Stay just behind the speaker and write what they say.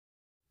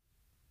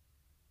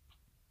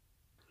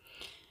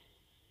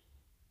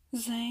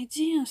The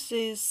idea of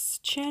this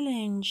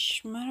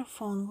challenge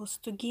marathon was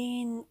to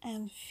gain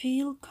and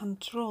feel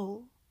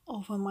control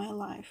over my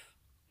life,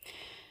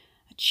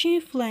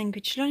 achieve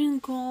language learning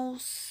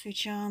goals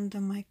which are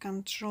under my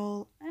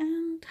control,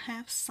 and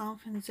have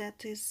something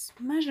that is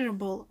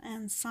measurable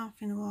and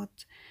something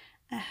what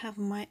I have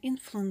my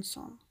influence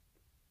on.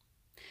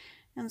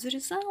 And the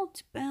result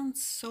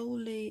depends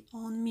solely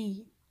on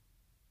me,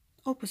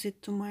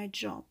 opposite to my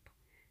job,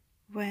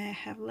 where I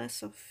have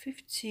less of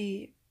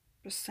 50%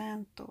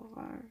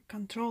 over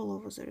control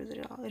over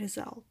the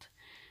result.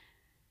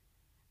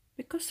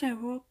 Because I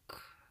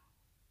work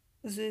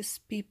with these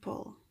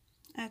people,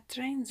 I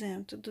train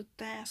them to do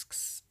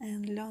tasks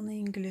and learn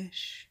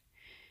English.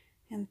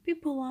 And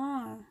people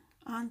are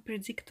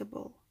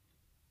unpredictable.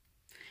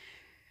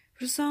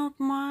 Without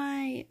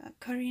my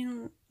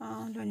Korean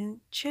learning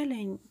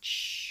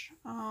challenge,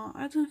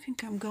 I don't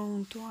think I'm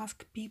going to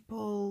ask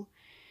people,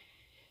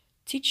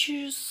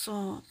 teachers,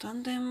 or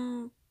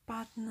tandem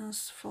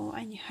partners for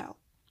any help.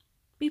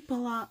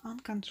 People are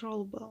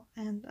uncontrollable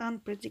and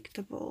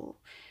unpredictable.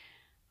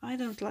 I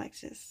don't like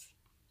this.